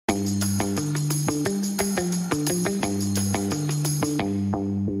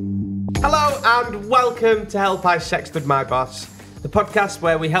and welcome to Help I Sexted My Boss, the podcast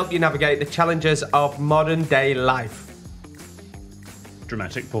where we help you navigate the challenges of modern day life.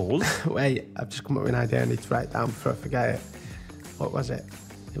 Dramatic pause. Wait, I've just come up with an idea I need to write down before I forget it. What was it?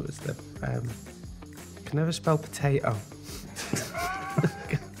 It was the... I can never spell potato.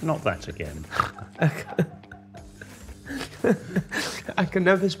 Not that again. I can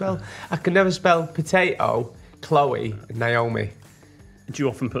never spell potato, Chloe, and Naomi. Do you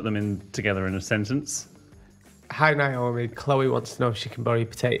often put them in together in a sentence? Hi Naomi, Chloe wants to know if she can borrow your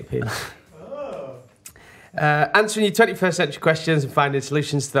potato peel. Answering your 21st century questions and finding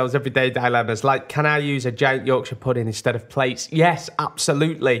solutions to those everyday dilemmas, like can I use a giant Yorkshire pudding instead of plates? Yes,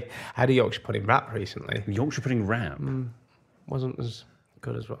 absolutely. I had a Yorkshire pudding wrap recently. Yorkshire pudding wrap? Wasn't as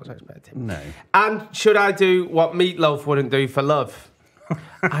good as what I was expecting. No. And should I do what meatloaf wouldn't do for love?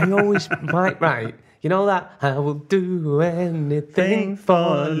 I always might write, you know that? I will do anything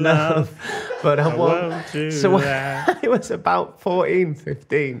for love, but I won't do so that. I was about 14,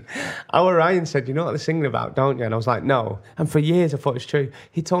 15. Our Ryan said, you know what they're singing about, don't you? And I was like, no. And for years I thought it was true.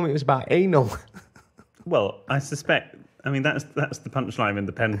 He told me it was about anal. Well, I suspect, I mean, that's the punchline in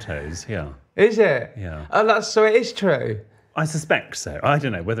the Pentos, yeah. Is it? Yeah. Oh, so it is true? I suspect so. I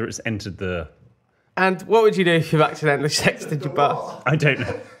don't know whether it's entered the... And what would you do if you've accidentally sexted your boss? I don't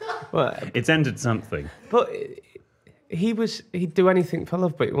know. What? It's entered something. But he'd do anything for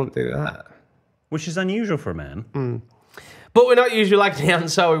love, but he won't do that. Which is unusual for a man. But we're not usually like the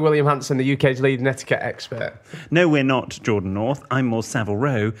answer with William Hanson, the UK's leading etiquette expert. No, we're not, Jordan North. I'm more Savile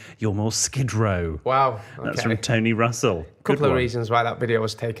Row. You're more Skid Row. Wow. Okay. That's from Tony Russell. A couple of reasons why that video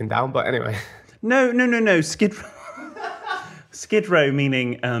was taken down, but anyway. No. Skid Row. Skid Row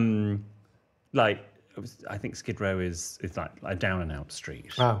meaning, I think Skid Row is like a down and out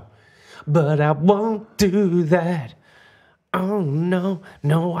street. Oh. But I won't do that. Oh, no,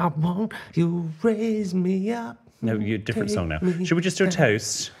 I won't. You raise me up. No, you're a different song now. Should we just do a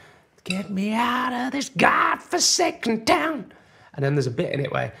toast? Get me out of this godforsaken town. And then there's a bit in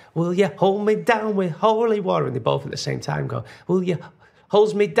it where, will you hold me down with holy water? And they both at the same time go, will you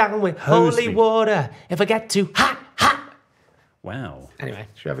hold me down with holy water if I get too hot? Wow. Anyway,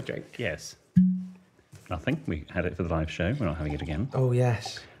 should we have a drink? Yes. Nothing. We had it for the live show. We're not having it again. Oh,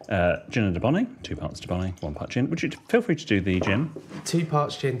 yes. Gin and Debonnaire. 2 parts Debonnaire, 1 part gin. Would you feel free to do the gin? 2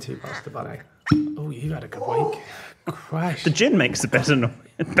 parts gin, 2 parts Debonnaire. Oh, you had a good week. Christ. The gin makes a better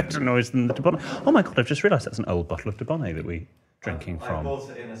noise than the Debonnaire. Oh my God, I've just realised that's an old bottle of Debonnaire that we're drinking from. I bought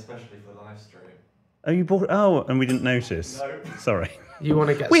it in especially for the live stream. Oh, you bought it? Oh, and we didn't notice. No. Sorry. You want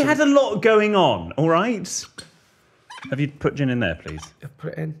to get We had a lot going on, all right? Have you put gin in there, please? I've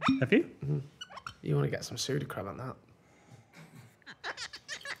put it in. Have you? Mm-hmm. You want to get some soda crab on that.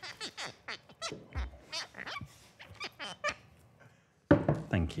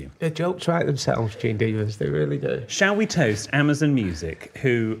 Thank you. The jokes write themselves, Gene Divas. They really do. Shall we toast Amazon Music,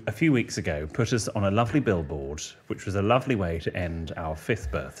 who a few weeks ago put us on a lovely billboard, which was a lovely way to end our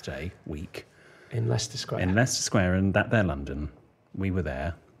 5th birthday week. In Leicester Square. In Leicester Square and that there London. We were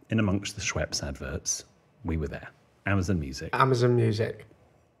there. In amongst the Schweppes adverts. We were there. Amazon Music. Amazon Music.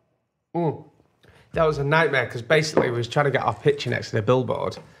 That was a nightmare because basically we was trying to get our picture next to the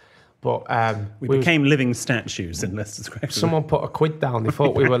billboard, but we became living statues in Leicester Square. Someone put a quid down. They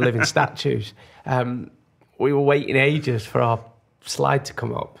thought we were living statues. We were waiting ages for our slide to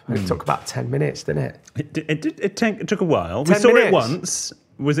come up. It took about 10 minutes, didn't it? It took a while. 10 we saw minutes. it once,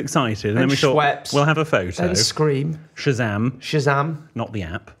 was excited, and then we Schweppes, thought, we'll have a photo. And Scream. Shazam. Not the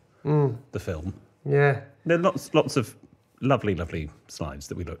app. The film. Yeah. There are lots of lovely slides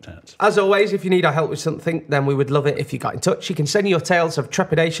that we looked at. As always, if you need our help with something, then we would love it if you got in touch. You can send your tales of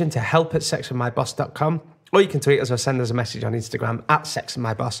trepidation to help@sexandmyboss.com, or you can tweet us or send us a message on Instagram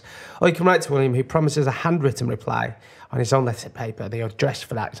 @sexandmyboss, or you can write to William, who promises a handwritten reply on his own letter paper. The address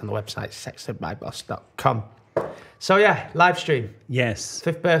for that is on the website sexandmyboss.com. So yeah, live stream. Yes.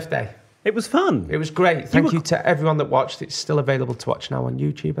 5th birthday. It was fun. It was great. Thank you to everyone that watched. It's still available to watch now on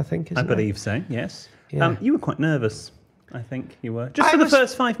YouTube, I think, isn't it? I believe so, yes. Yeah. You were quite nervous, I think you were. Just for the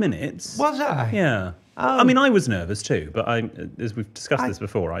first 5 minutes. Was I? Yeah. Oh. I mean, I was nervous too, but as we've discussed this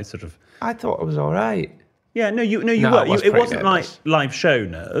before, I thought it was all right. Yeah, no, you were. It wasn't like live show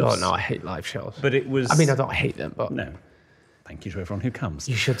nerves. Oh, no, I hate live shows. But it was... I mean, I don't hate them, but... No. Thank you to everyone who comes.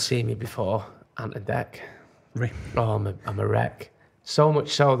 You should see me before Ant and Dec. Really? Oh, I'm a wreck. So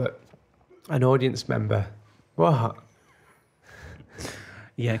much so that an audience member... What?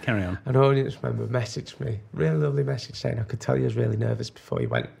 Yeah, carry on. An audience member messaged me, really lovely message, saying I could tell you was really nervous before you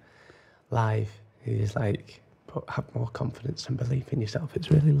went live. He was like, but have more confidence and belief in yourself. It's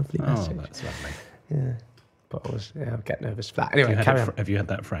a really lovely message. Oh, that's lovely. Yeah. But I get nervous for that. Anyway, carry on. Have you had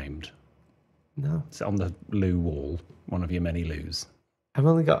that framed? No. It's on the loo wall, one of your many loos. I've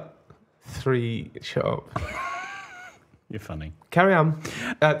only got 3. Shut up. You're funny. Carry on.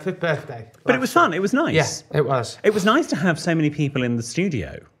 5th birthday. But it was fun. It was nice. Yes, it was. It was nice to have so many people in the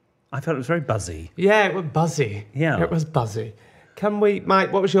studio. I felt it was very buzzy. Yeah, it was buzzy. Yeah. It was buzzy.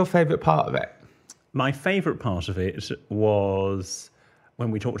 Mike, what was your favourite part of it? My favourite part of it was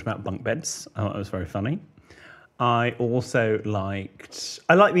when we talked about bunk beds. I thought it was very funny. I also liked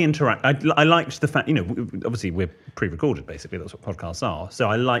the interact. I liked the fact, obviously we're pre-recorded, basically. That's what podcasts are. So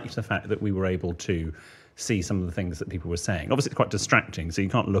I liked the fact that we were able to see some of the things that people were saying. Obviously, it's quite distracting, so you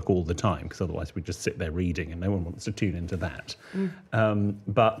can't look all the time because otherwise we just sit there reading, and no one wants to tune into that.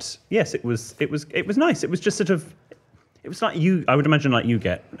 But yes, it was nice. It was just sort of. It was like you. I would imagine like you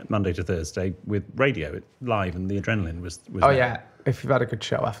get Monday to Thursday with radio live, and the adrenaline was Oh there. yeah, if you've had a good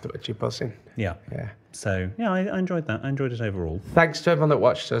show afterwards, you're buzzing. Yeah. So yeah, I enjoyed that. I enjoyed it overall. Thanks to everyone that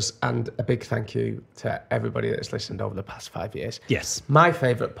watched us, and a big thank you to everybody that's listened over the past 5 years. Yes. My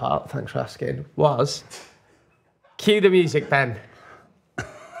favourite part, thanks for asking, was cue the music, Ben. The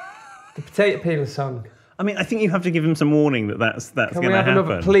potato peeler song. I mean, I think you have to give him some warning that's going Can to we have happen.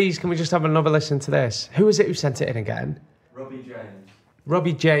 another? Please, can we just have another listen to this? Who was it who sent it in again? Robbie James.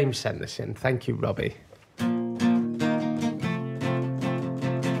 Robbie James sent this in. Thank you, Robbie.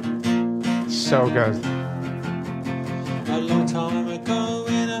 So good. A long time ago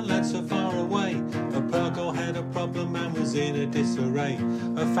in a land so far away, a poor girl had a problem and was in a disarray.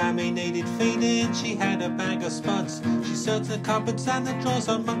 Her family needed feeding, she had a bag of spuds. She searched the cupboards and the drawers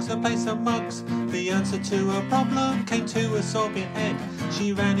amongst a place of mugs. The answer to her problem came to her sobbing head.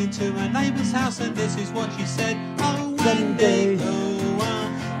 She ran into her neighbour's house and this is what she said. Oh, Wendy,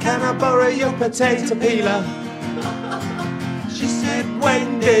 oh, Can I borrow your potato peeler? she said,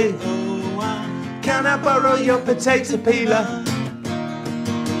 Wendy, oh, can I borrow your potato peeler?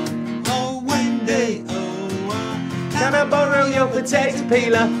 oh, Wendy, oh, Can I borrow your potato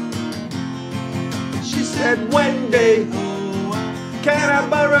peeler? she said, Said Wendy, oh, can I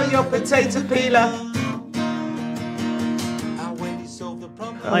borrow your potato peeler? how Wendy solved the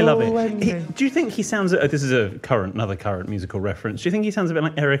problem. I love Oh, it. Wendy. Do you think he sounds? This is another current musical reference. Do you think he sounds a bit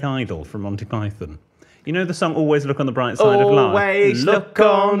like Eric Idle from Monty Python? You know the song "Always Look on the Bright Side of Life." Always look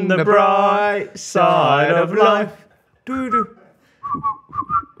on the bright side of life. Doo-doo.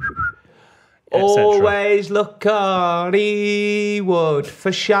 Always look on E-wood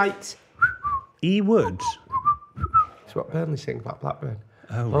for shite. E Wood. That's what Burnley sing about Blackburn.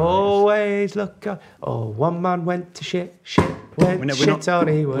 Oh, right. Always look on. Oh, one man went to shit, went We're shit not- on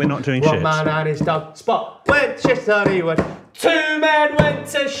E-wood. we're not doing one shit. man and his dog Spot went shit on E-wood. 2 men went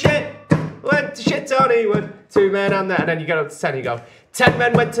to shit on E-wood. 2 men and and then you get up to 10, you go. 10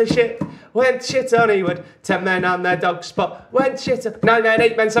 men went shit on E-wood. 10 men and their dog Spot went shit on. 9 men,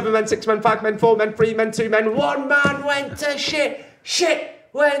 8 men, 7 men, 6 men, 5 men, 4 men, 3 men, 2 men. 1 man went to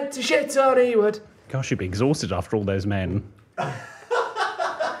went to shit on E-wood. Gosh, you'd be exhausted after all those men.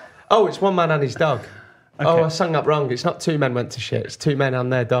 Oh, it's 1 man and his dog. Okay. Oh, I sung that wrong. It's not 2 men went to shit. It's 2 men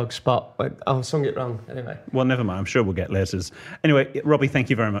and their dog Spot. I sung it wrong. Anyway. Well, never mind. I'm sure we'll get letters. Anyway, Robbie, thank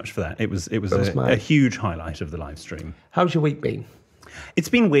you very much for that. It was a huge highlight of the live stream. How's your week been? It's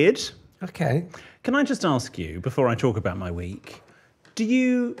been weird. Okay. Can I just ask you, before I talk about my week, do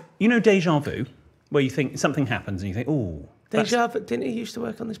you know deja vu? Where you think something happens and you think, oh... Deja vu. Didn't he used to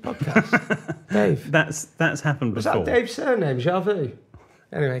work on this podcast? Dave. That's happened Was before. that Dave's surname, Javu?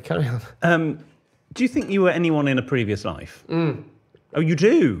 Anyway, carry on. Do you think you were anyone in a previous life? Oh, you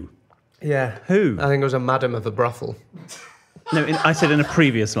do? Yeah. Who? I think it was a madam of a brothel. No, I said in a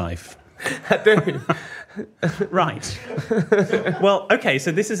previous life. I do. Right. Well, okay,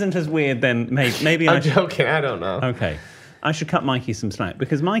 so this isn't as weird then. Maybe I'm joking. I don't know. Okay. I should cut Mikey some slack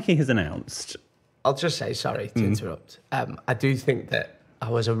because Mikey has announced... I'll just say, sorry to interrupt. I do think that I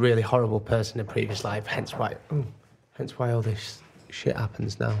was a really horrible person in previous life, hence why all this shit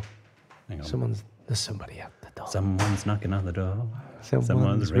happens now. Hang on. There's somebody at the door. Someone's knocking on the door.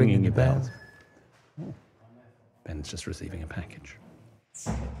 Someone's ringing your bell. Oh. Ben's just receiving a package.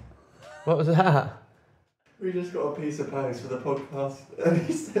 What was that? We just got a piece of post for the podcast, and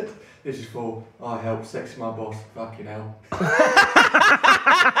he said, "This is for I helped sex my boss." Fucking hell.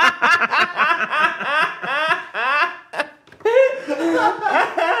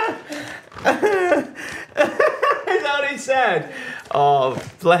 Is that what he said? Oh,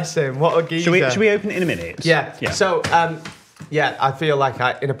 bless him. What a geezer. Should we open it in a minute? Yeah. So, I feel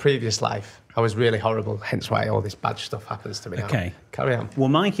like in a previous life, I was really horrible, hence why all this bad stuff happens to me now. Okay. Carry on. Well,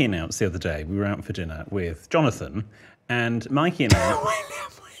 Mikey announced the other day, we were out for dinner with Jonathan, and Mikey announced...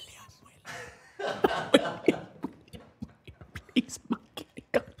 Please, Mikey.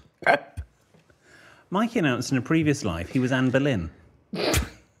 Mikey announced in a previous life he was Anne Boleyn.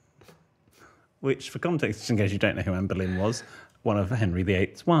 Which, for context, in case you don't know who Anne Boleyn was, one of Henry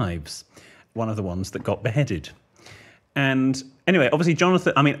VIII's wives. One of the ones that got beheaded. And anyway, obviously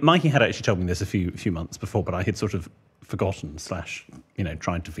Jonathan... I mean, Mikey had actually told me this a few months before, but I had sort of forgotten /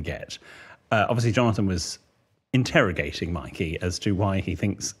 tried to forget. Obviously, Jonathan was interrogating Mikey as to why he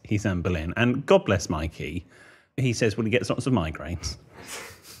thinks he's Anne Boleyn. And God bless Mikey. He says, well, he gets lots of migraines.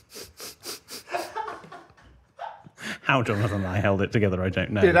 How Jonathan and I held it together, I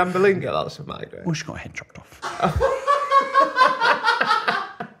don't know. Did Anne Boleyn get lots of migraines? Well, she got her head chopped off.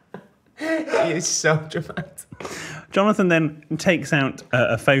 He is so dramatic. Jonathan then takes out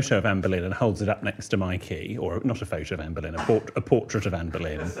a photo of Anne Boleyn and holds it up next to Mikey, or not a photo of Anne Boleyn, a portrait of Anne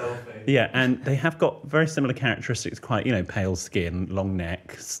Boleyn. A selfie. Yeah, and they have got very similar characteristics, quite, pale skin, long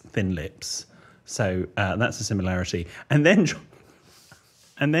neck, thin lips. So that's a similarity. And then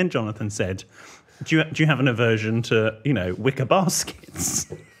Jonathan said, do you have an aversion to, wicker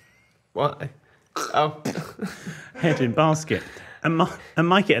baskets? What? Oh. Head in basket. And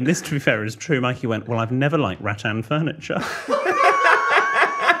Mikey, and this, to be fair, is true, Mikey went, well, I've never liked rattan furniture.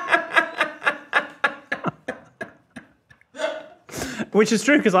 Which is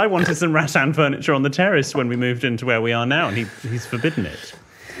true, because I wanted some rattan furniture on the terrace when we moved into where we are now, and he's forbidden it.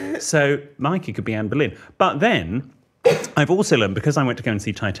 So Mikey could be Anne Boleyn. But then I've also learned, because I went to go and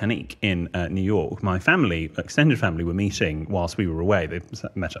see Titanic in New York, my family, extended family, were meeting whilst we were away. They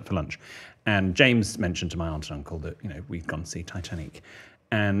met up for lunch. And James mentioned to my aunt and uncle that, we'd gone to see Titanic.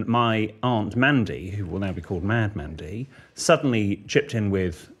 And my aunt Mandy, who will now be called Mad Mandy, suddenly chipped in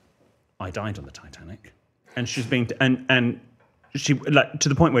with, I died on the Titanic. And she's being... And she, to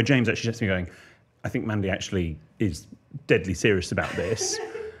the point where James actually said to me going, I think Mandy actually is deadly serious about this.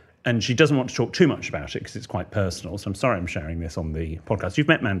 And she doesn't want to talk too much about it because it's quite personal. So I'm sorry I'm sharing this on the podcast. You've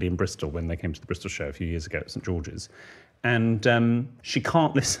met Mandy in Bristol when they came to the Bristol show a few years ago at St George's. And she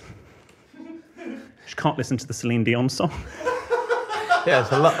can't listen. She can't listen to the Celine Dion song. Yeah,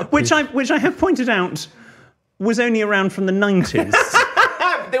 it's a lot of which I have pointed out was only around from the 90s.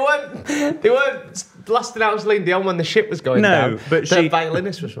 They weren't blasting out Celine Dion when the ship was going down. But the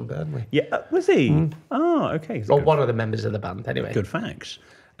violinist was from Burnley. Yeah, was he? Mm. Oh, okay. Or one of the members of the band, anyway. Good fact.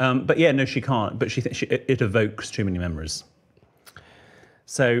 But yeah, no, she can't. But she thinks it evokes too many memories.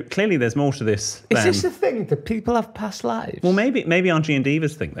 So clearly, there's more to this. Is this the thing? Do people have past lives? Well, maybe Archie and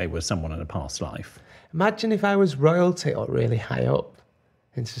Divas think they were someone in a past life. Imagine if I was royalty or really high up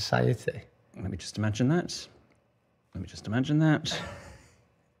in society. Let me just imagine that.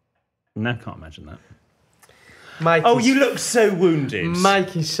 No, I can't imagine that. Mikey's, you look so wounded.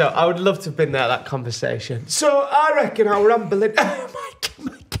 Mikey's I would love to have been there at that conversation. So I reckon I were rambling.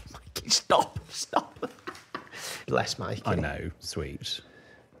 Mikey, stop. Bless Mikey. I know, sweet.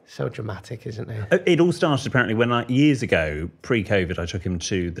 So dramatic, isn't it? It all started apparently when years ago, pre-COVID, I took him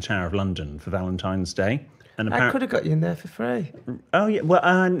to the Tower of London for Valentine's Day. And I could have got you in there for free. Oh, yeah. Well,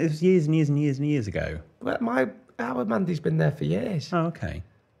 it was years and years and years and years ago. Well, our Mandy's been there for years. Oh, okay.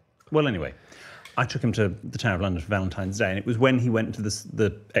 Well, anyway, I took him to the Tower of London for Valentine's Day, and it was when he went to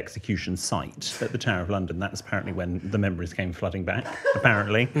the execution site at the Tower of London. That's apparently when the memories came flooding back,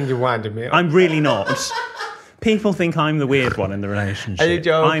 apparently. You're winding me up. I'm really not. People think I'm the weird one in the relationship. Are you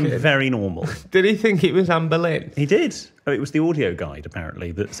joking? I'm very normal. Did he think it was Anne Boleyn? He did. It was the audio guide,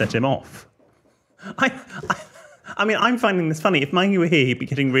 apparently, that set him off. I mean, I'm finding this funny. If Mikey were here, he'd be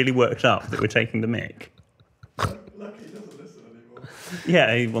getting really worked up that we're taking the mic. Lucky he doesn't listen anymore.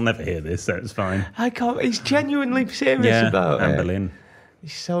 Yeah, he will never hear this, so it's fine. I can't. He's genuinely serious about Anne it. Boleyn.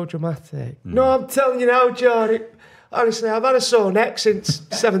 He's so dramatic. No, I'm telling you now, Johnny. Honestly, I've had a sore neck since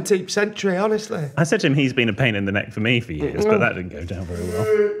 17th century, honestly. I said to him he's been a pain in the neck for me for years, but that didn't go down very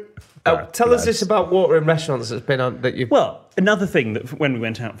well. Tell us this about water in restaurants that's been on that you. Well, another thing that when we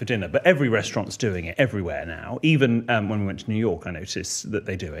went out for dinner, but every restaurant's doing it everywhere now. Even when we went to New York, I noticed that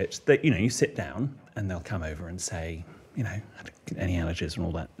they do it. That you sit down and they'll come over and say, any allergies and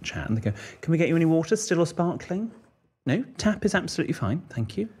all that chat, and they go, "Can we get you any water, still or sparkling?" No, tap is absolutely fine,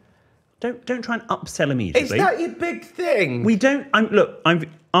 thank you. Don't try and upsell immediately. Is that your big thing? We don't. I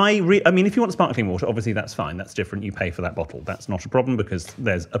mean, if you want sparkling water, obviously that's fine. That's different. You pay for that bottle. That's not a problem because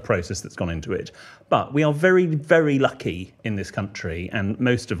there's a process that's gone into it. But we are very, very lucky in this country and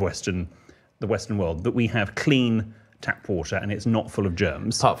most of the Western world that we have clean tap water and it's not full of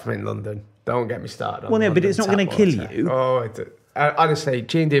germs. Apart from in London. Don't get me started on Well, no, London but it's not going to kill you. Oh, honestly,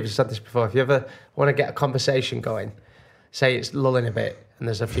 Gene Davis has said this before. If you ever want to get a conversation going, say it's lulling a bit and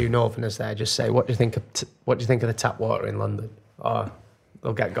there's a few Northerners there, just say, what do you think of the tap water in London? Oh,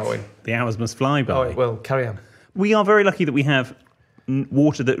 they'll get going. The hours must fly by. Oh, it will. Carry on. We are very lucky that we have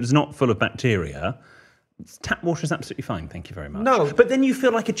water that is not full of bacteria Tap water is absolutely fine, thank you very much. No. But then you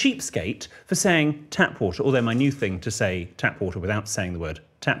feel like a cheapskate for saying tap water, although my new thing to say tap water without saying the word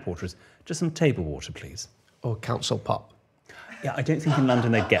tap water is just some table water, please. Or council pop. Yeah, I don't think in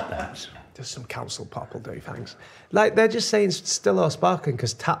London they'd get that. Just some council pop will do, thanks. Like, they're just saying still or sparkling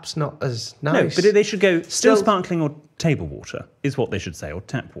because tap's not as nice. No, but they should go still Still- sparkling or table water is what they should say, or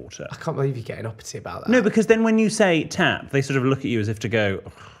tap water. I can't believe you're getting uppity about that. No, because then when you say tap, they sort of look at you as if to go,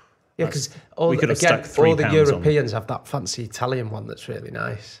 "Ugh, Yeah, because we could have stuck £3 all the on." Europeans have that fancy Italian one that's really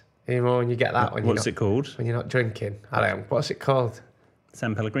nice. You know, when you get that when what's you're it called? when you're not drinking. I don't know. What's it called?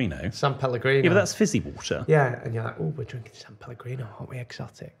 San Pellegrino. San Pellegrino. Yeah, but that's fizzy water. Yeah, and you're like, oh, we're drinking San Pellegrino, aren't we?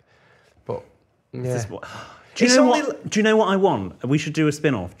 Exotic. But yeah. This is what- Do you It's know only- what? Do you know what I want? We should do a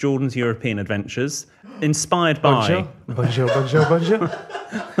spin-off, Jordan's European Adventures, inspired by Bonjour, bonjour, bonjour.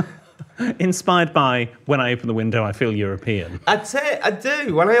 inspired by when I open the window, I feel European. I'd say I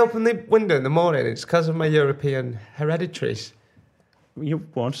do. When I open the window in the morning, it's because of my European hereditaries. You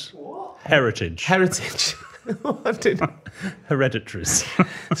what? Heritage. Heritage. I didn't. Hereditaries.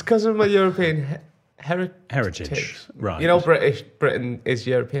 It's because of my European Heritage. Right. You know, Britain is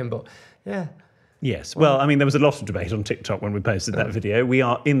European, but yeah. Yes. Well, I mean, there was a lot of debate on TikTok when we posted that video. We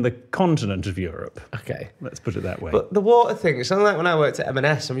are in the continent of Europe. Okay. Let's put it that way. But the water thing, it's only like when I worked at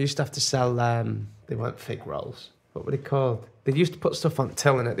M&S and we used to have to sell, they weren't fig rolls. What were they called? They used to put stuff on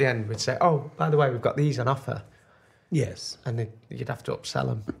till and at the end we'd say, oh, by the way, we've got these on offer. yes. And you'd have to upsell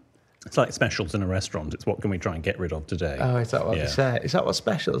them. It's like specials in a restaurant. It's what can we try and get rid of today? Oh, is that what Yeah. they say? Is that what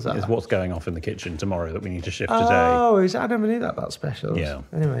specials are? It's what's going off in the kitchen tomorrow that we need to shift today. Oh, I never knew that about specials. Yeah.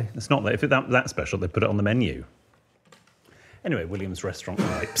 Anyway. It's not that if that special, they put it on the menu. Anyway, William's restaurant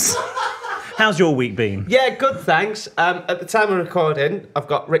types. How's your week been? Yeah, good, thanks. At the time of recording, I've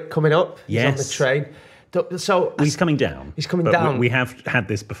got Rick coming up. He's on the Yes. train. So He's coming down. He's coming but down. We have had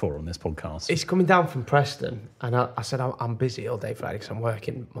this before on this podcast. he's coming down from Preston. And I said, I'm busy all day Friday because I'm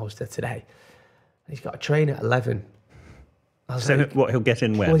working most of today. He's got a train at 11. I was So like, what, he'll get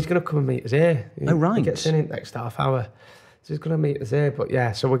in when? well, he's going to come and meet us here. Oh, right. He gets in next half hour. So he's going to meet us here. But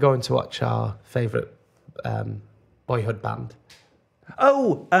yeah, so we're going to watch our favourite boyhood band.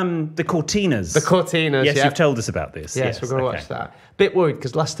 Oh, the Cortinas. The Cortinas, Yes, yeah. you've told us about this. Yes, we're going to okay. watch that. Bit worried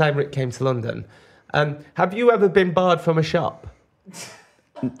because last time Rick came to London, have you ever been barred from a shop?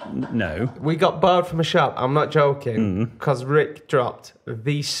 No. We got barred from a shop. I'm not joking because Rick dropped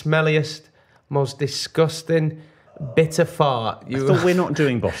the smelliest, most disgusting, bitter fart I thought we're not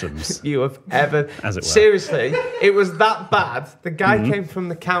doing bottoms. you have ever. As it were. Seriously, it was that bad. The guy came from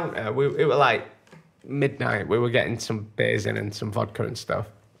the counter. It was like midnight. We were getting some beers in and some vodka and stuff.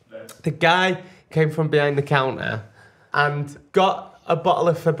 The guy came from behind the counter and got a bottle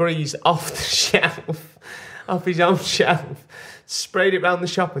of Febreze off the shelf, off his own shelf, sprayed it round the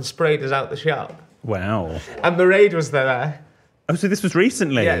shop and sprayed us out the shop. Wow. And Mairead was there. Oh, so this was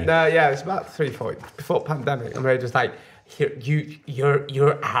recently? Yeah, it's about 3-4 before pandemic. And Mairead was like, "Here,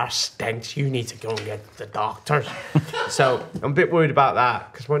 your arse stinks. You need to go and get the doctors." So I'm a bit worried about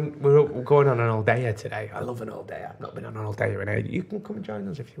that because when we're going on an all-dayer today. I love an all-dayer. I've not been on an all-dayer in ages. You can come and join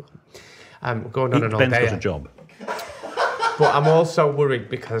us if you want. We're going on an Ben's all-dayer. got a job. But I'm also worried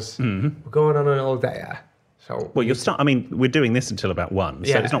because we're going on an all-dayer. So Well, I mean, we're doing this until about 1, so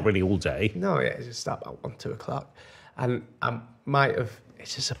Yeah. it's not really all day. no, yeah, it's just start about 1-2 o'clock, and I might have.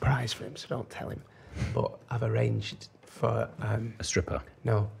 It's a surprise for him, so don't tell him. But I've arranged for A stripper.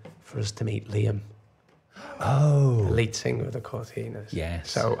 for us to meet Liam, Oh. the lead singer of the Cortinas.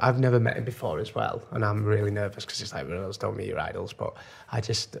 Yes. So I've never met him before as well, and I'm really nervous because it's like don't meet your idols. But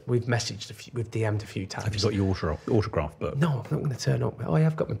we've messaged we've DM'd a few times. Have you got your autograph book? No, I'm not going to turn up. Oh, I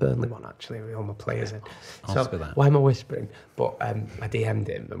have got my Burnley one actually with all my players in. Ask for that. Why am I whispering? But I DM'd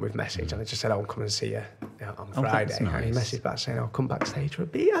him and we've messaged and I just said, I'll come and see you on Friday. that's And he nice. messaged back saying, I'll come backstage for a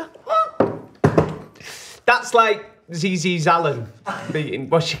beer. That's like ZZ Zallen meeting,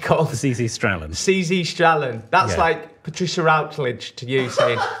 what's she called? ZZ Strallen. CZ Strallen. That's Yeah. like Patricia Routledge to you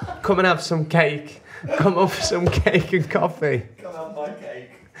saying, come and have some cake. Come up for some cake and coffee. Come have my cake.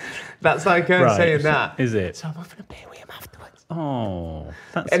 That's like her Right. saying that. Is it? So I'm having a beer with him afterwards. Oh,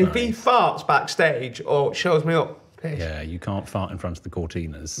 that's And nice. if he farts backstage or shows me up, pish. Yeah, you can't fart in front of the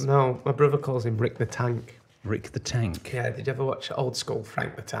Cortinas. No, my brother calls him Rick the Tank. Rick the Tank. Yeah, did you ever watch old school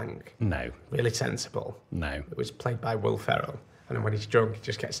Frank the Tank? No, Really sensible. no. It was played by Will Ferrell. And then when he's drunk, he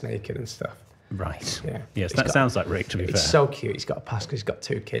just gets naked and stuff. Right. Yeah. Yes, He's that got- sounds like Rick, to be fair. He's so cute. He's got a pass because he's got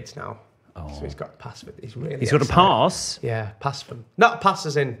 2 kids now. Oh. So he's got a pass. He's really He's got a excited. pass. Yeah, pass from. Not a pass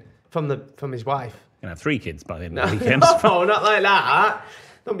as in from his wife. Going to have 3 kids by the end of No, the weekend. no, not like that.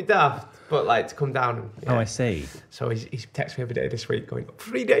 Don't be daft. but like to come down. And, Oh, I see. So he's texted me every day this week going,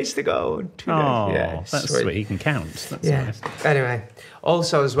 3 days to go and 2 days. Oh, Yeah, it's that's sweet. You can count. That's nice. Anyway,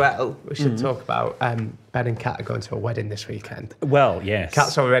 also as well, we should talk about Ben and Kat are going to a wedding this weekend. Well, yes.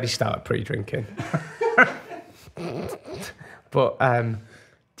 Kat's already started pre-drinking. But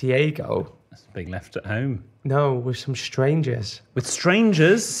Diego... being left at home. No, with some strangers. With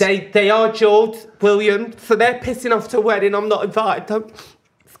strangers? They are George, William, so they're pissing off to a wedding. I'm not invited.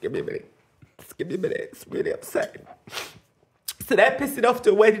 Just give me a minute. It's really upsetting. So they're pissing off to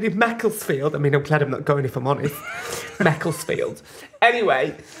a wedding in Macclesfield. I mean, I'm glad I'm not going if I'm honest. Macclesfield.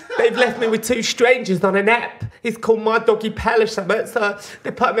 Anyway, they've left me with 2 strangers on an app. It's called My Doggy Pal or something. So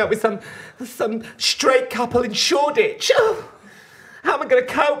they put me up with some straight couple in Shoreditch. Oh. How am I going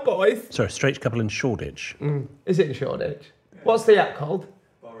to cope, boys? Sorry, straight couple in Shoreditch. Is it in Shoreditch? What? What's the app called?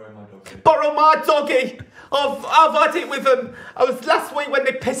 Borrow my doggy. Borrow my doggy. I've had it with them. I was last week when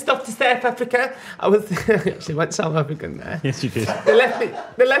they pissed off to South Africa. I actually went South African there. Yes, you did. They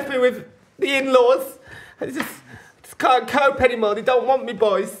left me with the in-laws. I just can't cope anymore. They don't want me,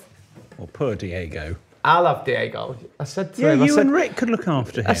 boys. Well, poor Diego. I love Diego. I said to Yeah, him, you and Rick could look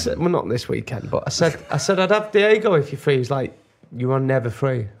after him. I said, well, not this weekend, but I said I'd have Diego if you're free. He's like, you are never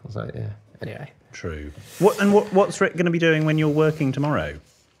free. I was like, yeah. Anyway. True. What's Rick going to be doing when you're working tomorrow?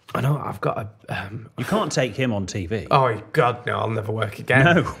 I know, I've got a... You can't take him on TV. Oh, God, no, I'll never work again.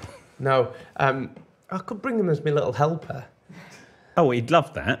 No. No. I could bring him as my little helper. Oh, he'd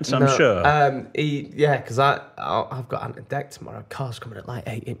love that, I'm sure. Because I've got Ant and Deck tomorrow. Car's coming at like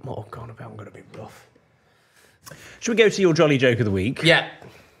 8. I'm going to be rough. Should we go to your jolly joke of the week? Yeah.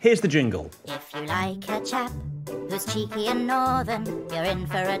 Here's the jingle. If you like a chap who's cheeky and northern, you're in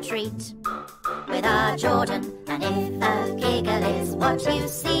for a treat with our Jordan. And if a giggle is what you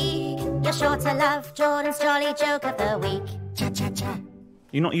seek, you're sure to love Jordan's jolly joke of the week. Cha-cha-cha.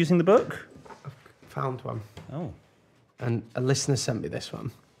 You're not using the book? Found one. Oh. And a listener sent me this one.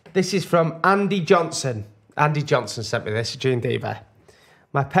 This is from Andy Johnson. Andy Johnson sent me this, Gene Diva.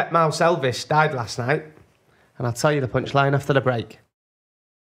 My pet mouse Elvis died last night, and I'll tell you the punchline after the break.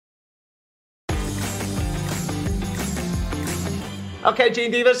 Okay,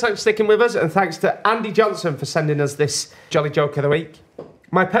 Gene Divas, thanks for sticking with us, and thanks to Andy Johnson for sending us this jolly joke of the week.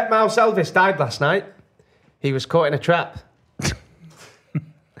 My pet mouse Elvis died last night. He was caught in a trap.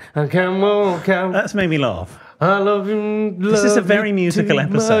 I can't walk out. That's made me laugh. I love you. This is a very musical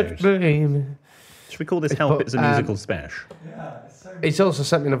episode. Much, baby. Should we call this Help It's a Musical Special? Yeah, it's so He's also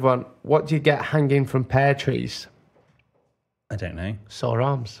sent me another one. What do you get hanging from pear trees? I don't know. Sore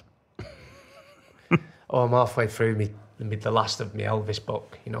arms. I'm halfway through the last of my Elvis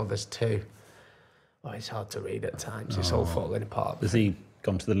book. You know, there's 2. Oh, it's hard to read at times. It's all falling apart. Has he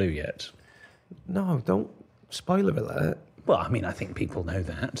gone to the loo yet? No, don't. Spoiler alert. Well, I mean, I think people know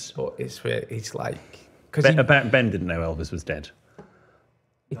that. But it's like... Because Ben didn't know Elvis was dead.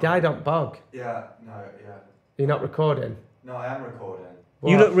 he died on bog. Yeah, no, yeah. You're not recording? No, I am recording.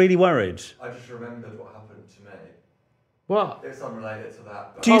 You look really worried. I just remembered what happened to me. What? It's unrelated to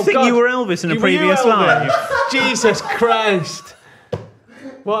that. But Do you Oh, think God. you were Elvis in a Were you previous Elvis? life? Jesus Christ.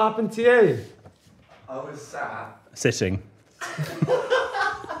 What happened to you? I was sat Sitting.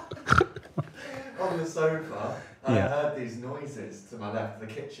 on the sofa and Yeah. I heard these noises to my left. The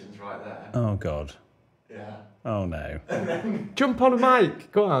kitchen's right there. Oh, God. Yeah. Oh, no. Jump on a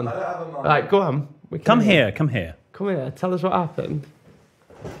mic. Go on. I don't have a mic. Right, go on. We can Come hear. here, come here. Come here. Tell us what happened.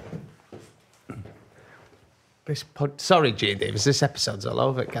 Sorry, Gene Davis. This episode's all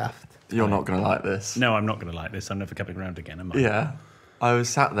over, Gaff. You're not going to like this. No, I'm not going to like this. I'm never coming round again, am I? Yeah. I was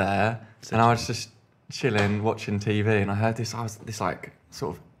sat there and I was just chilling, watching TV, and I heard this like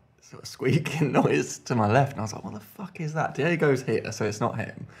sort of squeaking noise to my left, and I was like, what the fuck is that? Diego's here, so it's not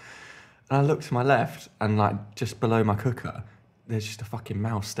him. And I looked to my left, and like just below my cooker, there's just a fucking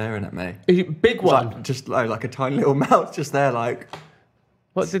mouse staring at me. Big one. Like, just like a tiny little mouse just there, like,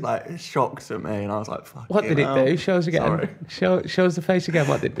 What did like shocked at me, and I was like, fuck. What did it do? Show us again. Sorry. Show us the face again.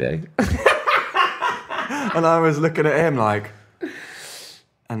 What did it do? And I was looking at him like,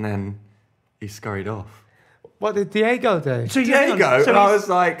 and then he scurried off. What did Diego do? So Diego, so and I he's- was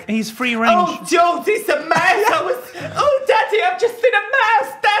like, He's free range. Oh, George, it's a mouse. Oh, Daddy, I've just seen a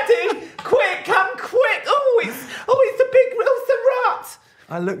mouse. Daddy, quick, come quick. It's a rat.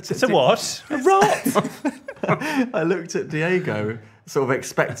 I looked at So what? A rat. I looked at Diego, sort of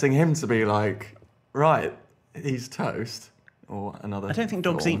expecting him to be like, right, he's toast, or another. I don't think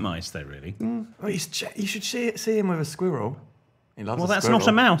dogs prawn. eat mice, though, really. Well, you should see him with a squirrel. He loves Well, a that's squirrel. not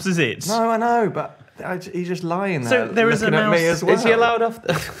a mouse, is it? No, I know, but he's just lying So there. there is a looking at mouse- me as well. Is he allowed off?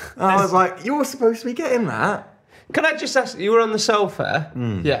 And I was like, you're supposed to be getting that. Can I just ask, you were on the sofa,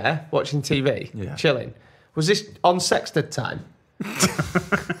 yeah, watching TV, Yeah. chilling. Was this on Sexted time?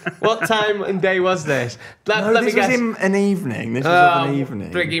 What time and day was this? Let me this guess. was in an evening. This was of an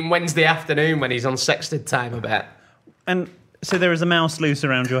evening. Frigging Wednesday afternoon when he's on Sexted time, I bet. And so there is a mouse loose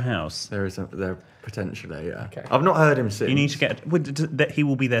around your house. There potentially, yeah. Okay. I've not heard him since. You need to get that he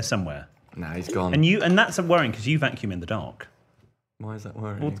will be there somewhere. No, he's gone. And that's a worrying because you vacuum in the dark. Why is that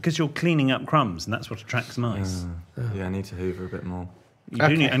worrying? Well, because you're cleaning up crumbs, and that's what attracts mice. Yeah, I need to hoover a bit more. You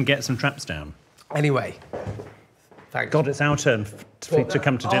do need, and get some traps down. Anyway, thanks. God, it's our turn to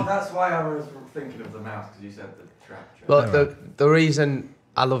come to dinner. That's why I was thinking of the mouse, because you said the trap. But the reason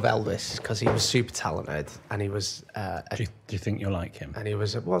I love Elvis is because he was super talented, and he was. Do you think you'll like him? And he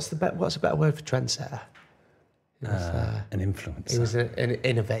was. What's a better word for trendsetter? An influencer. He was an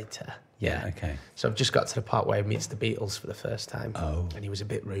innovator. Yeah, okay. So I've just got to the part where he meets the Beatles for the first time. Oh. And he was a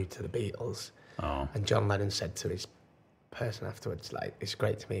bit rude to the Beatles. Oh. And John Lennon said to his person afterwards, like, it's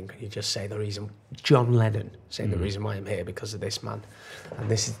great to me, and can you just say the reason, John Lennon saying the reason why I'm here because of this man. And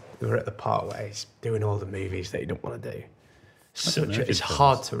we're at the part where he's doing all the movies that he don't want to do. It's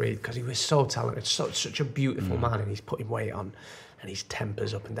hard to read because he was so talented, such a beautiful man, and he's putting weight on, and his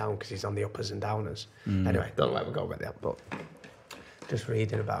temper's up and down because he's on the uppers and downers. Anyway, don't let me go with that, but just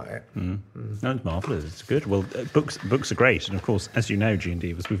reading about it. No, it's marvellous. It's good. Well, books are great. And of course, as you know, G and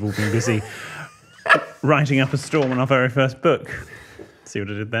Divas, we've all been busy writing up a storm on our very first book. See what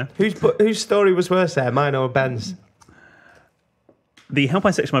I did there? Whose story was worse there, mine or Ben's? The Help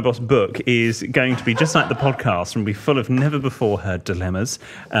I Sex My Boss book is going to be just like the podcast and will be full of never-before-heard dilemmas.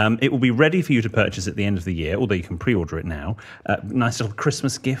 It will be ready for you to purchase at the end of the year, although you can pre-order it now. Nice little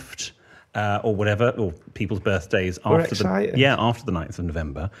Christmas gift. Or whatever, or people's birthdays after the 9th of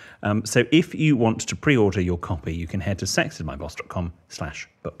November. So if you want to pre-order your copy, you can head to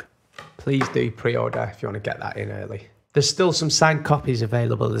sextedmyboss.com/book. Please do pre-order if you want to get that in early. There's still some signed copies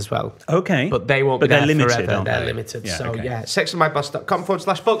available as well. Okay. But they won't be they're there limited, forever. aren't They're they? limited. Yeah, So okay.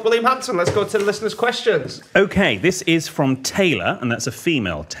 sextedmyboss.com/book. William Hanson, let's go to the listeners' questions. Okay, this is from Taylor, and that's a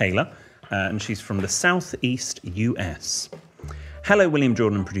female Taylor, and she's from the southeast US. Hello, William,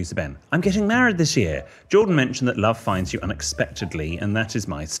 Jordan, and producer Ben. I'm getting married this year. Jordan mentioned that love finds you unexpectedly, and that is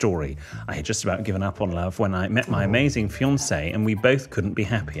my story. I had just about given up on love when I met my amazing fiancé, and we both couldn't be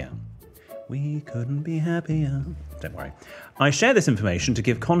happier. We couldn't be happier. Don't worry. I share this information to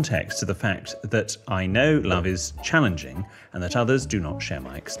give context to the fact that I know love is challenging and that others do not share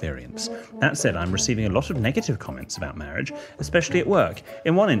my experience. That said, I'm receiving a lot of negative comments about marriage, especially at work.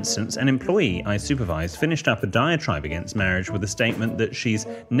 In one instance, an employee I supervised finished up a diatribe against marriage with a statement that she's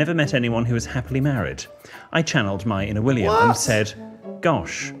never met anyone who is happily married. I channeled my inner William and said,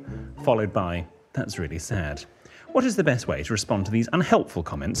 gosh, followed by, that's really sad. What is the best way to respond to these unhelpful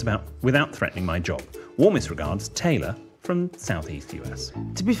comments without threatening my job? Warmest regards, Taylor from Southeast US.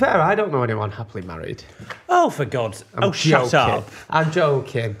 To be fair, I don't know anyone happily married. Oh, for God's... shut joking. up. I'm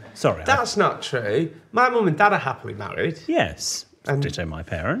joking. Sorry. That's not true. My mum and dad are happily married. Yes. And- ditto my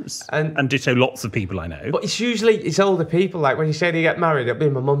parents. and- And ditto lots of people I know. But it's older people. Like when you say they get married, it'll be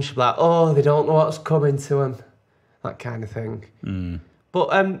my mum. She'll be like, oh, they don't know what's coming to them. That kind of thing.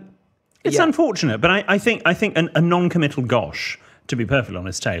 But It's unfortunate, but I think a non-committal gosh, to be perfectly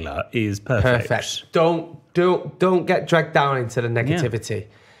honest, Taylor, is perfect. Don't get dragged down into the negativity.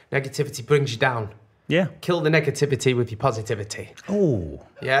 Negativity brings you down. Yeah. Kill the negativity with your positivity. Oh.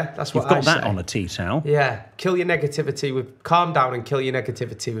 Yeah, that's what You've got I that say. on a tea towel. Yeah, kill your negativity with... Calm down and kill your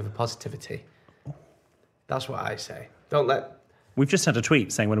negativity with a positivity. That's what I say. Don't let... We've just had a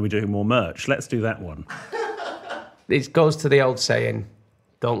tweet saying, when are we doing more merch? Let's do that one. It goes to the old saying,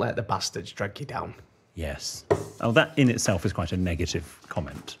 don't let the bastards drag you down. Yes. Oh, that in itself is quite a negative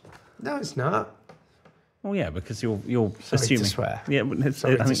comment. No, it's not. Well, yeah, because you're Sorry assuming... to swear. Yeah, but I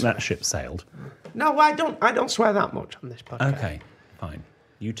Sorry to think swear. that ship sailed. No, I don't swear that much on this podcast. Okay, fine.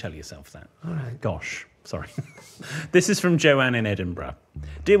 You tell yourself that. All right. Gosh, sorry. This is from Joanne in Edinburgh.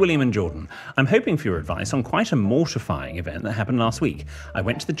 Dear William and Jordan, I'm hoping for your advice on quite a mortifying event that happened last week. I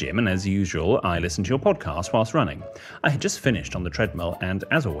went to the gym and as usual, I listened to your podcast whilst running. I had just finished on the treadmill and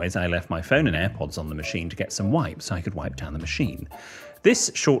as always, I left my phone and AirPods on the machine to get some wipes so I could wipe down the machine.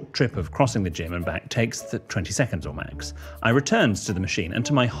 This short trip of crossing the gym and back takes 20 seconds or max. I returned to the machine and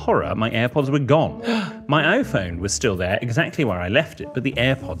to my horror, my AirPods were gone. My iPhone was still there exactly where I left it, but the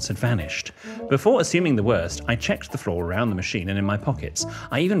AirPods had vanished. Before assuming the worst, I checked the floor around the machine and in my pockets.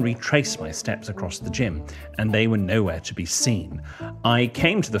 I even retraced my steps across the gym, and they were nowhere to be seen. I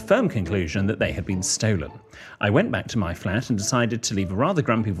came to the firm conclusion that they had been stolen. I went back to my flat and decided to leave a rather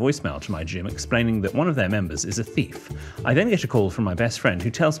grumpy voicemail to my gym explaining that one of their members is a thief. I then get a call from my best friend who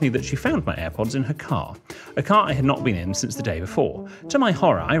tells me that she found my AirPods in her car, a car I had not been in since the day before. To my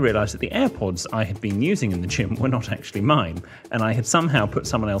horror, I realised that the AirPods I had been using in the gym were not actually mine, and I had somehow put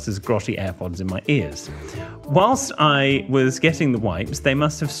someone else's grotty AirPods in my ears. Whilst I was getting the wipes, they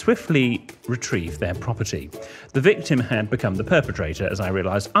must have swiftly retrieved their property. The victim had become the perpetrator, as I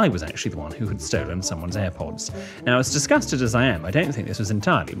realised I was actually the one who had stolen someone's AirPods. Now, as disgusted as I am, I don't think this was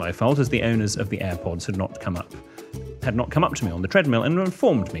entirely my fault, as the owners of the AirPods had not come up to me on the treadmill and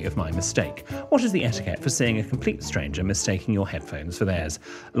informed me of my mistake. What is the etiquette for seeing a complete stranger mistaking your headphones for theirs?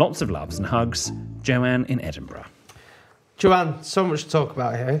 Lots of loves and hugs, Joanne in Edinburgh. Joanne, so much to talk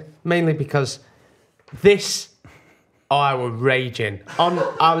about here, mainly because I was raging.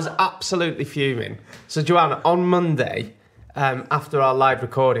 I was absolutely fuming. So, Joanne, on Monday, after our live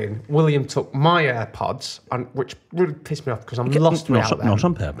recording, William took my AirPods, which really pissed me off because I'm lost without them. Not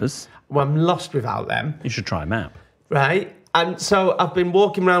on purpose. Well, I'm lost without them. You should try a map. Right? And so I've been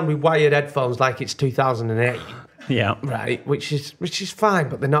walking around with wired headphones like it's 2008. Yeah. Right? Which is fine,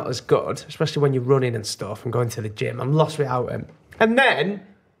 but they're not as good, especially when you're running and stuff and going to the gym. I'm lost without them. And then,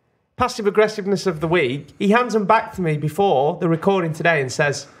 passive aggressiveness of the week, he hands them back to me before the recording today and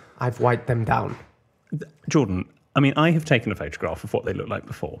says, I've wiped them down. Jordan, I mean, I have taken a photograph of what they looked like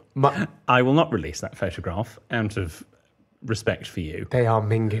before. I will not release that photograph out of respect for you. They are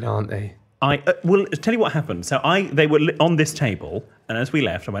minging, aren't they? I will tell you what happened. So they were on this table, and as we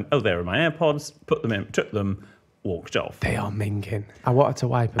left, I went, "Oh, there are my AirPods." Put them in, took them, walked off. They are minging. I wanted to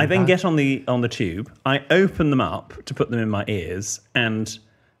wipe them. I then get on the tube. I open them up to put them in my ears, and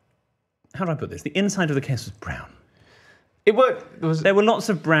how do I put this? The inside of the case was brown. There were lots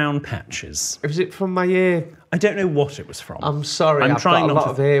of brown patches. Was it from my ear? I don't know what it was from. I'm sorry. I've got a lot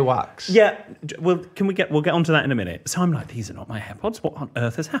of earwax. Yeah. Well, we'll get onto that in a minute. So I'm like, these are not my AirPods. What on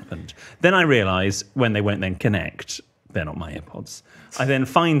earth has happened? Then I realise when they won't then connect, they're not my AirPods. I then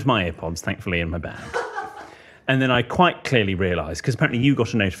find my AirPods, thankfully, in my bag. And then I quite clearly realised, because apparently you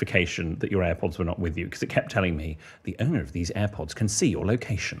got a notification that your AirPods were not with you, because it kept telling me, the owner of these AirPods can see your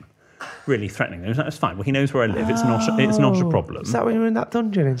location. Really threatening. It was fine. Well, he knows where I live. It's not a problem. Is that when you were in that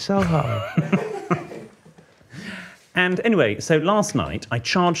dungeon in Soho? And anyway, so last night I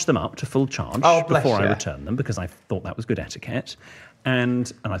charged them up to full charge before I returned them, because I thought that was good etiquette.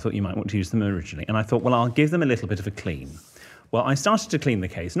 And I thought you might want to use them originally. And I thought, well, I'll give them a little bit of a clean. Well, I started to clean the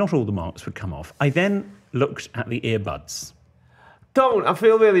case. Not all the marks would come off. I then looked at the earbuds. Don't. I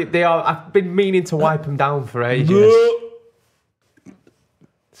feel really... I've been meaning to wipe them down for ages.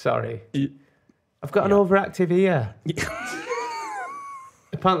 Sorry. I've got an overactive ear.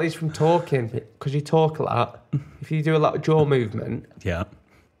 Apparently it's from talking, because you talk a lot. If you do a lot of jaw movement... Yeah.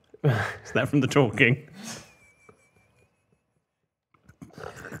 Is that from the talking?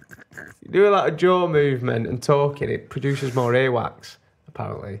 You do a lot of jaw movement and talking, it produces more earwax,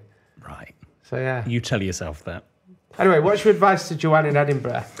 apparently. Right. So, yeah. You tell yourself that. Anyway, what's your advice to Joanne in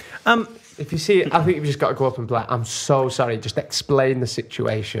Edinburgh? If you see it, I think you've just got to go up and be like, I'm so sorry, just explain the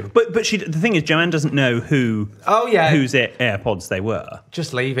situation. But the thing is, Joanne doesn't know whose AirPods they were.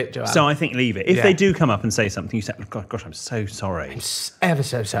 Just leave it, Joanne. So I think leave it. If they do come up and say something, you say, gosh, I'm so sorry. I'm ever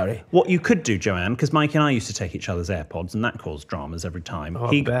so sorry. What you could do, Joanne, because Mike and I used to take each other's AirPods, and that caused dramas every time.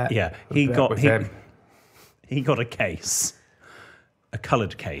 He got a case, a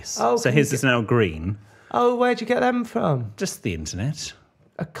coloured case. Oh, so his is now green. Oh, where'd you get them from? Just the internet.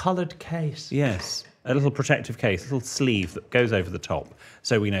 A coloured case? Yes. A little protective case, a little sleeve that goes over the top.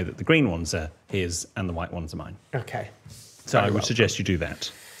 So we know that the green ones are his and the white ones are mine. Okay. So I would suggest you do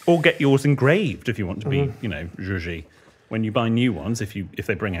that. Or get yours engraved if you want to be, zhuzhy. When you buy new ones, if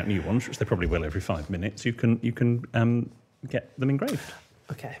they bring out new ones, which they probably will every 5 minutes, you can get them engraved.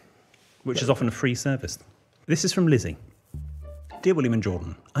 Okay. Which is often a free service. This is from Lizzie. Dear William and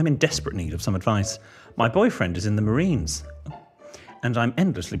Jordan, I'm in desperate need of some advice. My boyfriend is in the Marines, and I'm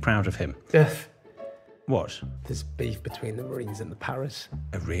endlessly proud of him. What? There's beef between the Marines and the Paras.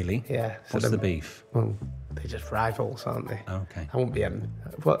 Oh, really? Yeah. So What's the beef? Well, they're just rivals, aren't they? Okay. I won't be...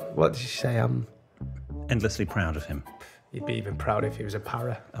 what did you say? Endlessly proud of him. You'd be even proud if he was a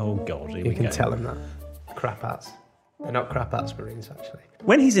para. Oh, God, You can tell him that. Crap hats. They're not crap hats, Marines, actually.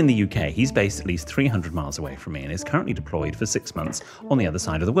 When he's in the UK, he's based at least 300 miles away from me and is currently deployed for 6 months on the other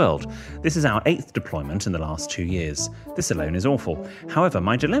side of the world. This is our 8th deployment in the last 2 years. This alone is awful. However,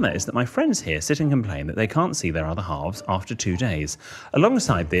 my dilemma is that my friends here sit and complain that they can't see their other halves after 2 days.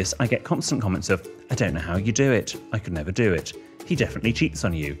 Alongside this, I get constant comments of, I don't know how you do it. I could never do it. He definitely cheats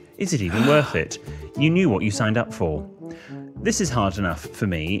on you. Is it even worth it? You knew what you signed up for. This is hard enough for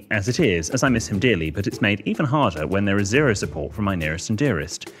me as it is, as I miss him dearly, but it's made even harder when there is zero support from my nearest and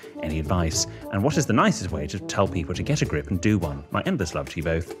dearest. Any advice? And what is the nicest way to tell people to get a grip and do one? My endless love to you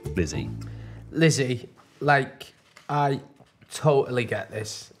both, Lizzie. Lizzie, like, I totally get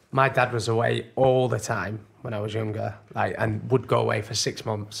this. My dad was away all the time when I was younger, like, and would go away for 6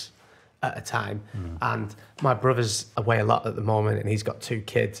 months at a time. And my brother's away a lot at the moment, and he's got 2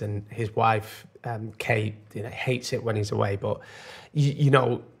 kids, and his wife, Kate, hates it when he's away. But you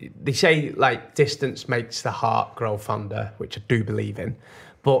know, they say like distance makes the heart grow fonder, which I do believe in.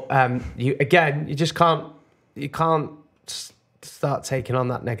 But you just can't. You can't start taking on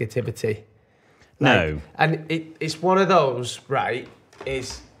that negativity. No. And it's one of those, right?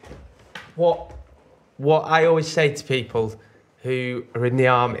 Is what I always say to people who are in the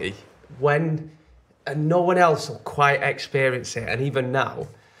army, and no one else will quite experience it, and even now,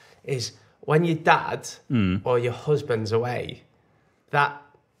 is when your dad or your husband's away, that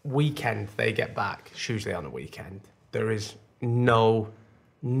weekend they get back, it's usually on a weekend, there is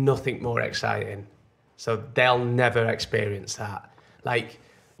nothing more exciting. So they'll never experience that. Like,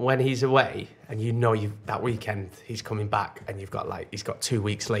 when he's away and you know that weekend he's coming back and he's got 2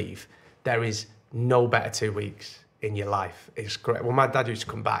 weeks leave, there is no better 2 weeks in your life. It's great. When my dad used to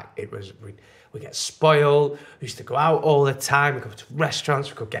come back, it was we get spoiled. We used to go out all the time. We go to restaurants.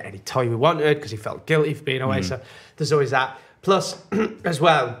 We could get any toy we wanted because he felt guilty for being away. So there's always that. Plus, as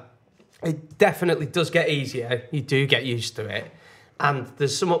well, it definitely does get easier. You do get used to it, and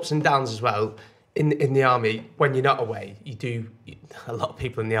there's some ups and downs as well. In the army, when you're not away, a lot of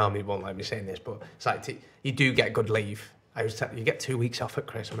people in the army won't like me saying this, but it's like you do get good leave. I was telling you get 2 weeks off at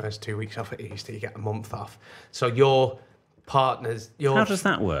Christmas, 2 weeks off at Easter, you get a month off. So your partners, how does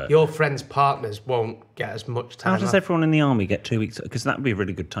that work? Your friends' partners won't get as much time. How does off. everyone in the army get 2 weeks? Because that would be a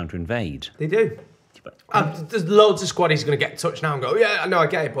really good time to invade. They do. There's loads of squaddies going to get touched now and go, yeah, I know, I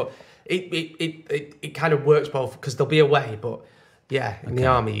get it, but it kind of works both because they'll be away, but. Yeah, in the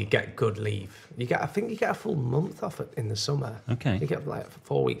army you get good leave. I think you get a full month off in the summer. Okay. You get like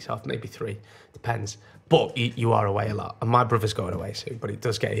 4 weeks off, maybe 3, depends. But you are away a lot, and my brother's going away soon. But it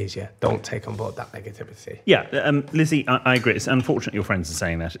does get easier. Don't take on board that negativity. Yeah, Lizzie, I agree. It's unfortunate your friends are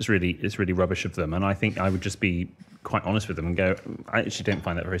saying that. It's really rubbish of them, and I think I would just be quite honest with them and go, I actually don't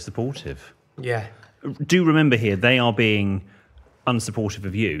find that very supportive. Yeah. Do remember here they are being unsupportive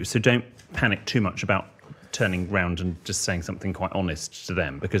of you, so don't panic too much about turning round and just saying something quite honest to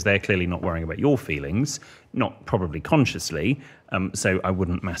them, because they're clearly not worrying about your feelings, not probably consciously, so I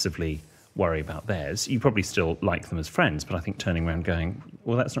wouldn't massively worry about theirs. You probably still like them as friends, but I think turning around going,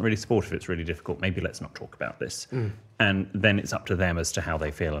 well, that's not really supportive, it's really difficult, maybe let's not talk about this. And then it's up to them as to how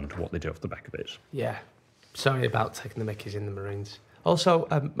they feel and what they do off the back of it. Yeah. Sorry about taking the Mickeys in the Marines. Also,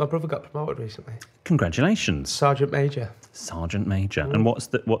 my brother got promoted recently. Congratulations. Sergeant Major. Sergeant Major. And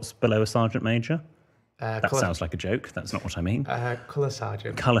what's below a Sergeant Major? That sounds like a joke. That's not what I mean. Colour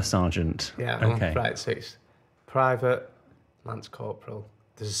Sergeant. Colour Sergeant. Yeah, okay. Right, so it's Private, Lance Corporal.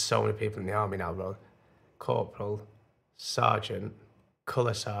 There's so many people in the army now, bro. Corporal, Sergeant,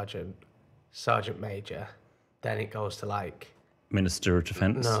 Colour Sergeant, Sergeant Major. Then it goes to like... Minister of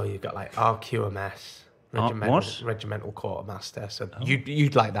Defence? No, you've got like RQMS. Regimental Quartermaster. So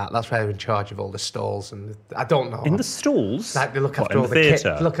you'd like that. That's where they're in charge of all the stalls and I don't know. In the stalls? Like they look after all the kit.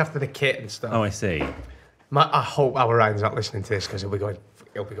 Look after the kit and stuff. Oh, I see. I hope our Ryan's not listening to this because he'll be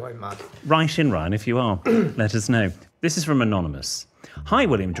going mad. Write in, Ryan, if you are. Let us know. This is from Anonymous. Hi,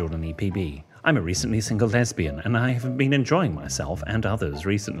 William Jordan EPB. I'm a recently single lesbian and I have been enjoying myself and others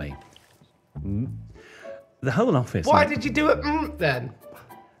recently. The whole office... Why did you do it then?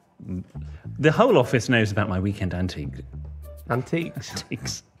 The whole office knows about my weekend antiques.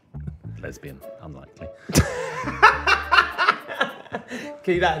 Antiques? Lesbian, unlikely.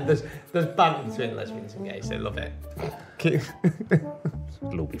 There's banter between lesbians and gays. They love it.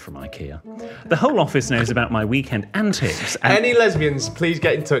 It'll all be from IKEA. The whole office knows about my weekend antics. Any lesbians, please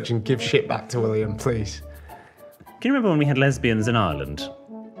get in touch and give shit back to William, please. Can you remember when we had lesbians in Ireland?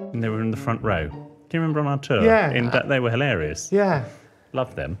 And they were in the front row. Do you remember on our tour? Yeah. They were hilarious. Yeah.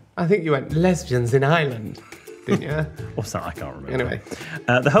 Loved them. I think you went lesbians in Ireland, didn't you? What's that? I can't remember. Anyway.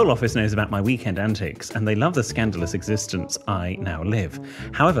 The whole office knows about my weekend antics, and they love the scandalous existence I now live.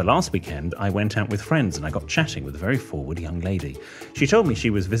 However, last weekend, I went out with friends and I got chatting with a very forward young lady. She told me she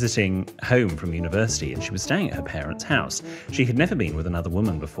was visiting home from university and she was staying at her parents' house. She had never been with another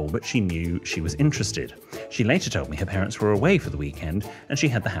woman before, but she knew she was interested. She later told me her parents were away for the weekend and she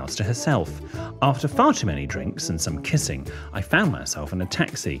had the house to herself. After far too many drinks and some kissing, I found myself in a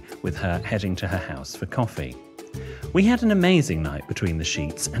taxi with her heading to her house for coffee. We had an amazing night between the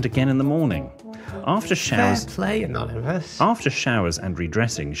sheets and again in the morning. After showers, Fair play, Anonymous. After showers and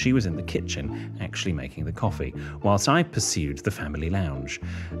redressing, she was in the kitchen, actually making the coffee, whilst I pursued the family lounge.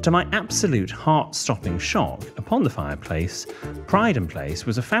 To my absolute heart-stopping shock, upon the fireplace, pride and place,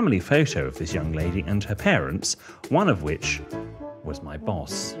 was a family photo of this young lady and her parents, one of which was my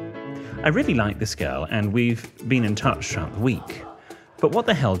boss. I really like this girl, and we've been in touch throughout the week. But what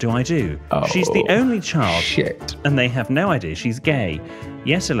the hell do I do? She's the only child, shit. and they have no idea she's gay,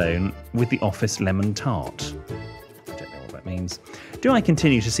 yet alone with the office lemon tart. I don't know what that means. Do I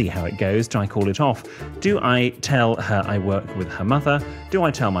continue to see how it goes? Do I call it off? Do I tell her I work with her mother? Do I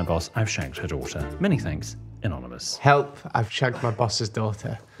tell my boss I've shagged her daughter? Many thanks, Anonymous. Help, I've shagged my boss's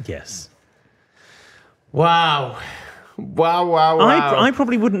daughter. Yes. Wow. Wow. I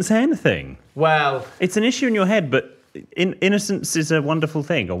probably wouldn't say anything. Well, It's an issue in your head, but innocence is a wonderful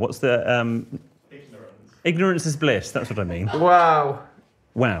thing. Or what's the... Ignorance is bliss, that's what I mean. wow.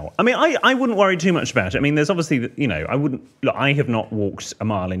 Wow. I mean, I wouldn't worry too much about it. I mean, there's obviously, I wouldn't... Look, I have not walked a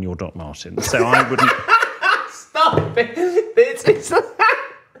mile in your Doc Martens, so I wouldn't... Stop it.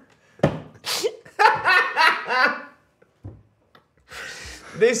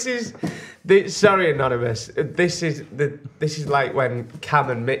 This is... Sorry, Anonymous. This is like when Cam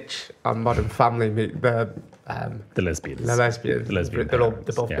and Mitch on Modern Family meet the lesbians. The lesbians. The lesbian They're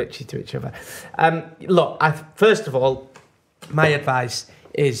parents, both yeah. bitchy to each other. Look, first of all, my advice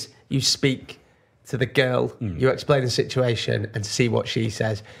is you speak to the girl, you explain the situation and see what she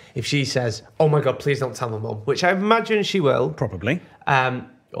says. If she says, oh my God, please don't tell my mum, which I imagine she will. Probably.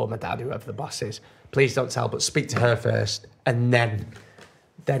 Or my dad, whoever the boss is. Please don't tell, but speak to her first and then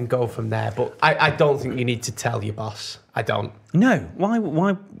go from there. But I don't think you need to tell your boss. I don't. No. Why?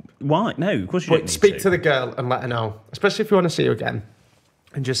 No, of course you don't need Speak to the girl and let her know, especially if you want to see her again,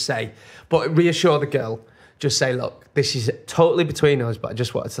 and just say, but reassure the girl. Just say, look, this is totally between us, but I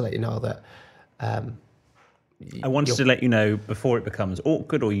just wanted to let you know that... I wanted to let you know before it becomes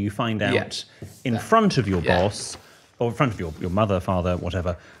awkward or you find out in front of your boss or in front of your mother, father,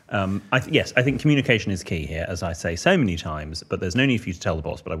 whatever. I think communication is key here, as I say so many times, but there's no need for you to tell the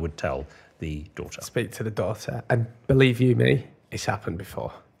boss, but I would tell the daughter. Speak to the daughter. And believe you me, it's happened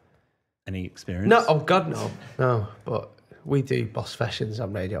before. Any experience? No, oh God, no. No, but we do boss sessions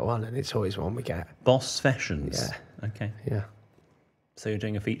on Radio 1 and it's always one we get. Boss sessions? Yeah. Okay. Yeah. So you're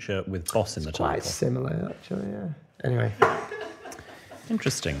doing a feature with boss in the title? Quite similar, actually, yeah. Anyway.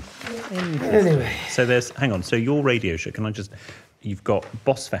 Interesting. Anyway. So hang on, so your radio show, you've got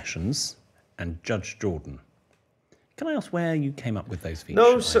Boss Fashions and Judge Jordan. Can I ask where you came up with those features?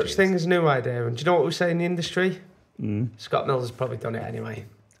 No such thing as a new idea. And do you know what we say in the industry? Scott Mills has probably done it anyway.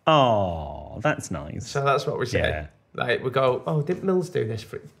 Oh, that's nice. So that's what we say. Yeah. Like, we go, oh, didn't Mills do this?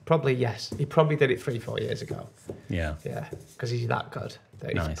 Probably, yes. He probably did it 3-4 years ago. Yeah. Yeah, because he's that good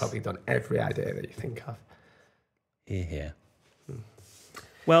that he's probably done every idea that you think of. Here.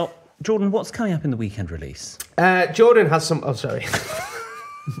 Well, Jordan, what's coming up in the weekend release? Jordan has some... Oh, sorry.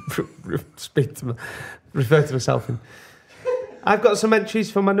 Refer to myself. I've got some entries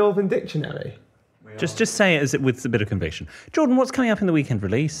for my Northern Dictionary. Just say it with a bit of conviction. Jordan, what's coming up in the weekend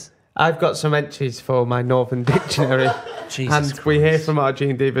release? I've got some entries for my Northern Dictionary. Jesus and Christ. we hear from our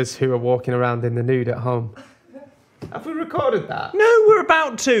Gene Divas who are walking around in the nude at home. Have we recorded that? No, we're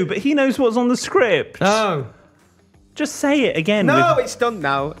about to, but he knows what's on the script. Oh. Just say it again. No, it's done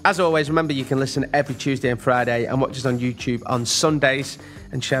now. As always, remember you can listen every Tuesday and Friday and watch us on YouTube on Sundays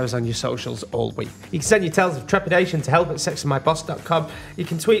and share us on your socials all week. You can send your tales of trepidation to help@sextedmyboss.com. You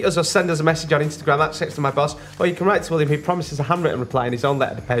can tweet us or send us a message on Instagram @sextedmyboss, or you can write to William, who promises a handwritten reply in his own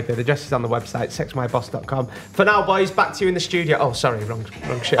letter to paper. The address is on the website, sextedmyboss.com. For now, boys, back to you in the studio. Oh, sorry, wrong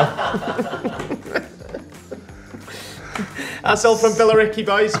show. That's all from Billericay,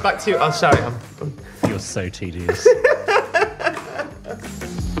 boys. Back to you. Oh, sorry. You're so tedious.